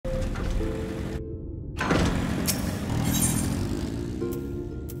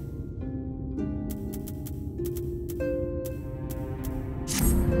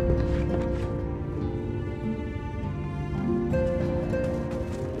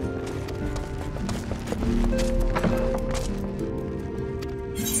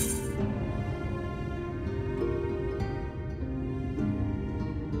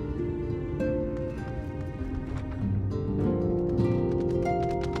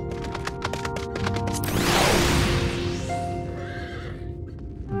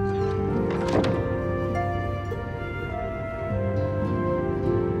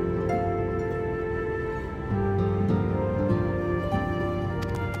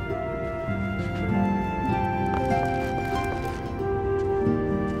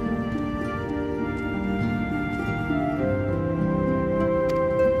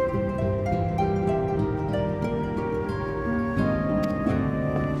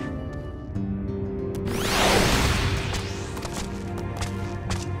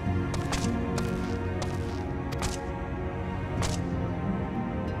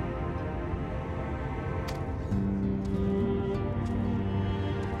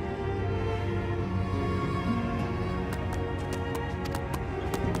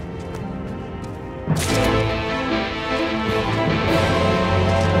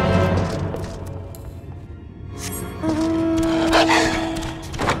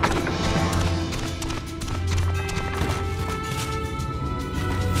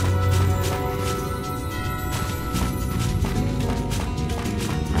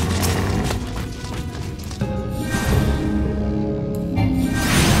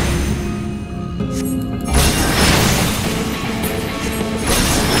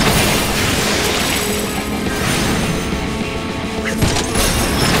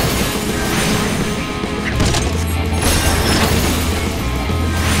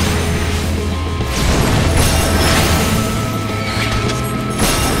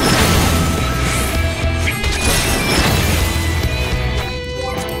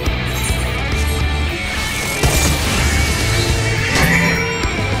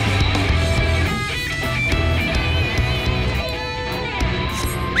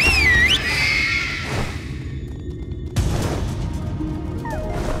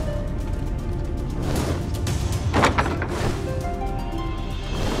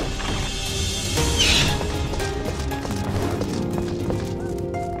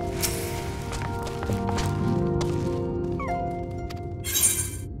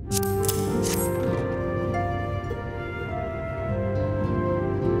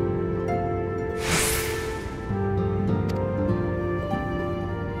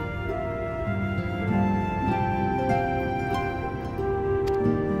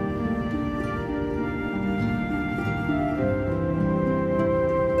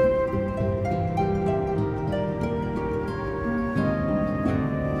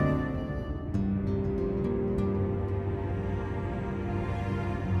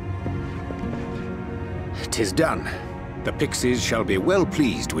'Tis done. The Pixies shall be well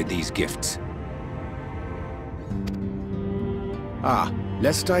pleased with these gifts. Ah,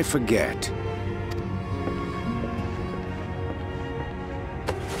 lest I forget.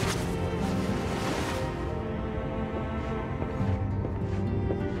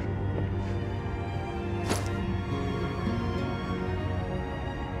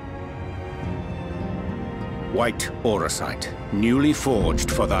 White auracite, newly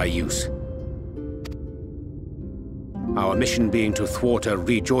forged for thy use. Our mission being to thwart a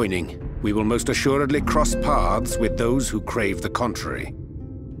rejoining, we will most assuredly cross paths with those who crave the contrary,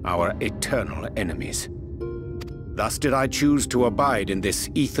 our eternal enemies. Thus did I choose to abide in this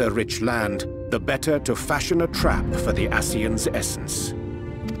ether-rich land, the better to fashion a trap for the Ascian's essence.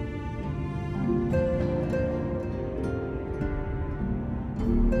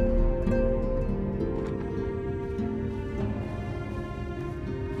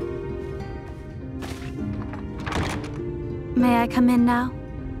 May I come in now?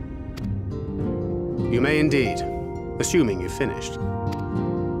 You may indeed, assuming you've finished.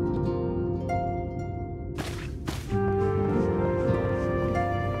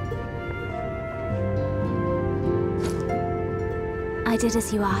 I did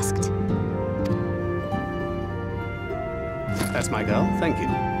as you asked. That's my girl, thank you.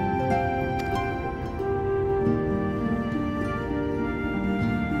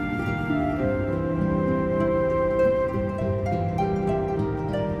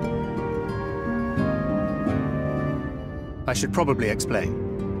 I should probably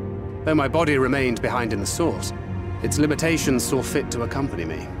explain. Though my body remained behind in the source, its limitations saw fit to accompany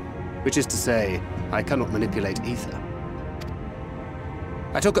me, which is to say, I cannot manipulate ether.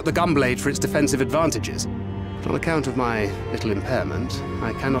 I took up the gunblade for its defensive advantages, but on account of my little impairment,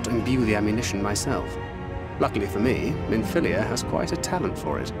 I cannot imbue the ammunition myself. Luckily for me, Minfilia has quite a talent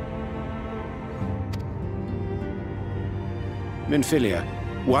for it. Minfilia,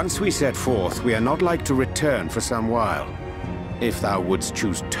 once we set forth, we are not like to return for some while. If thou wouldst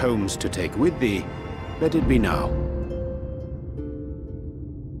choose tomes to take with thee, let it be now.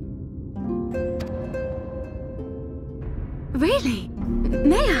 Really?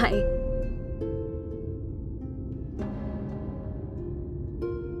 May I?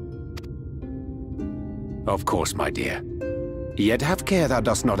 Of course, my dear. Yet have care thou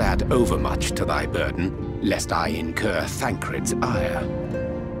dost not add overmuch to thy burden, lest I incur Thancred's ire.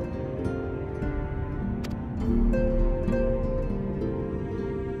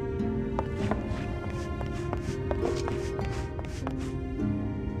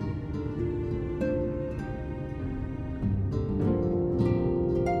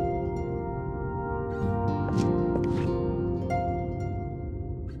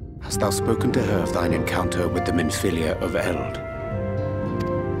 Hast thou spoken to her of thine encounter with the Minfilia of Eld?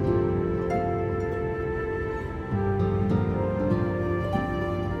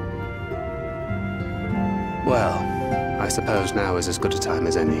 Well, I suppose now is as good a time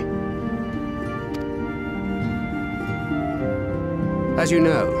as any. As you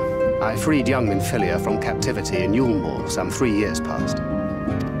know, I freed young Minfilia from captivity in Yulmore some 3 years past.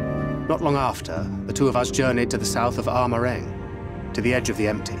 Not long after, the two of us journeyed to the south of Armareng, to the edge of the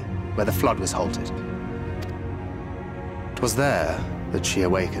Empty, where the flood was halted. 'Twas there that she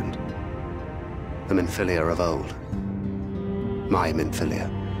awakened. The Minfilia of old. My Minfilia.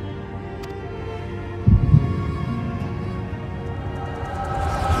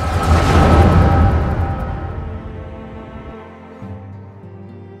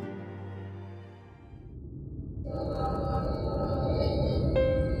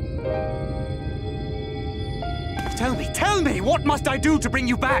 Tell me, what must I do to bring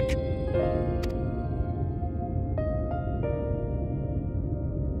you back?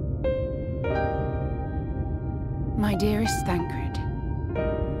 My dearest Thancred,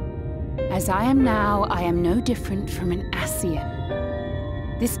 as I am now, I am no different from an Ascian.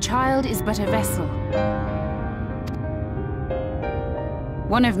 This child is but a vessel.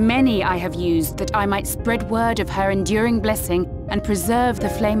 One of many I have used that I might spread word of her enduring blessing and preserve the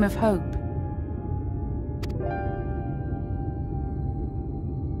flame of hope.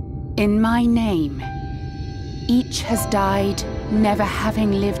 In my name, each has died, never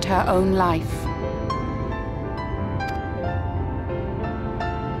having lived her own life.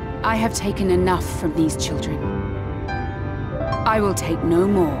 I have taken enough from these children. I will take no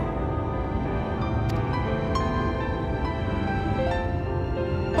more.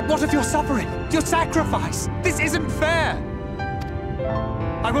 But what of your suffering? Your sacrifice? This isn't fair!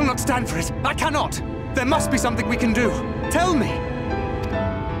 I will not stand for it. I cannot! There must be something we can do. Tell me!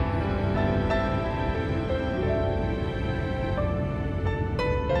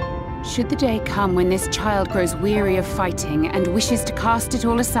 Should the day come when this child grows weary of fighting and wishes to cast it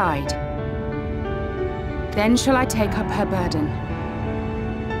all aside, then shall I take up her burden.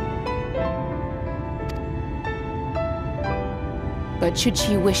 But should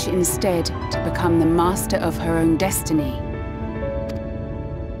she wish instead to become the master of her own destiny,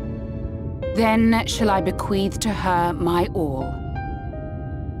 then shall I bequeath to her my all.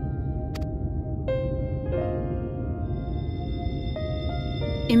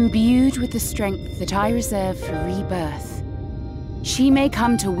 Imbued with the strength that I reserve for rebirth, she may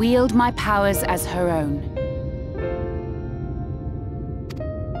come to wield my powers as her own.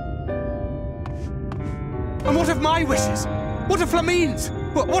 And what of my wishes? What of Flamine's?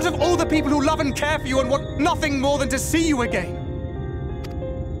 What of all the people who love and care for you and want nothing more than to see you again?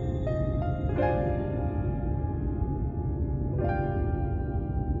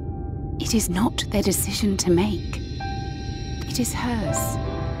 It is not their decision to make. It is hers.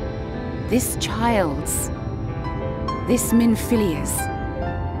 This child's. This Minfilia's.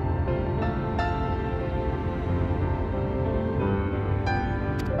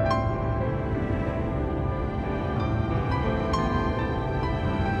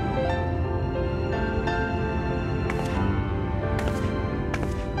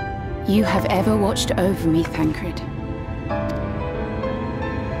 You have ever watched over me, Thancred.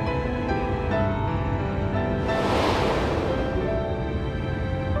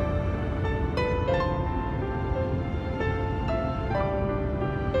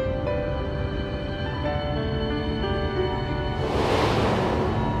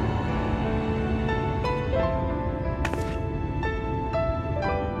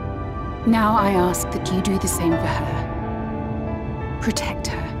 Now I ask that you do the same for her. Protect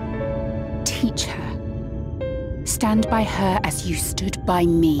her. Teach her. Stand by her as you stood by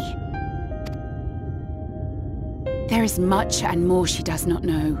me. There is much and more she does not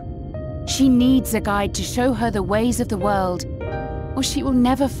know. She needs a guide to show her the ways of the world, or she will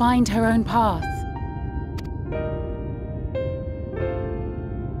never find her own path.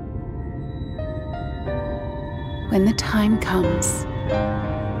 When the time comes,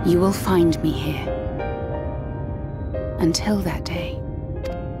 you will find me here. Until that day.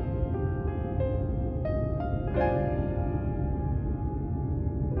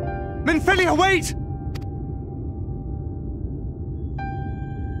 Minfilia, wait!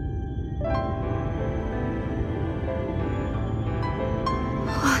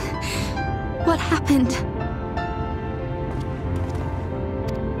 What happened?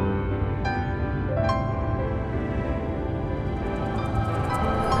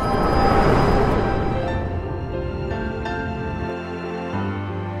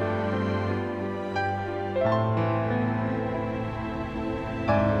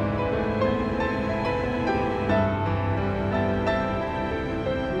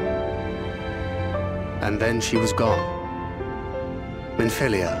 And then she was gone.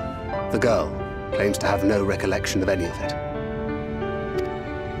 Minfilia, the girl, claims to have no recollection of any of it.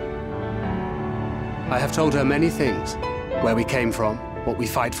 I have told her many things. Where we came from, what we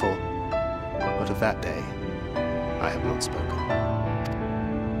fight for. But of that day, I have not spoken.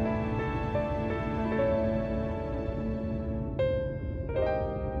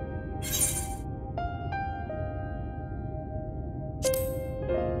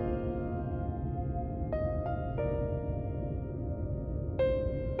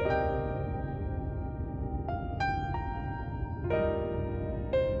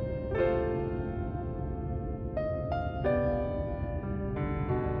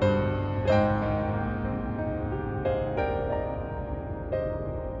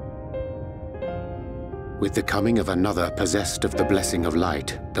 With the coming of another possessed of the blessing of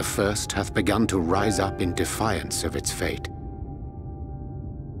light, the first hath begun to rise up in defiance of its fate.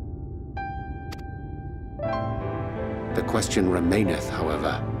 The question remaineth,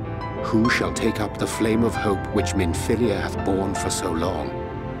 however, who shall take up the flame of hope which Minfilia hath borne for so long?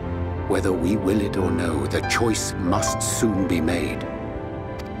 Whether we will it or no, the choice must soon be made.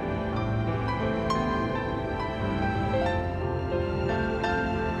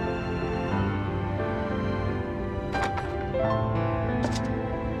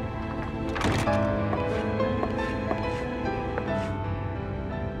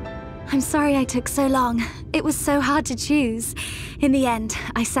 I'm sorry I took so long. It was so hard to choose. In the end,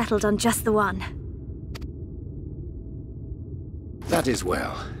 I settled on just the one. That is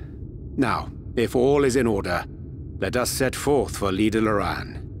well. Now, if all is in order, let us set forth for Leader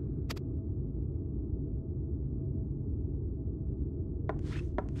Loran.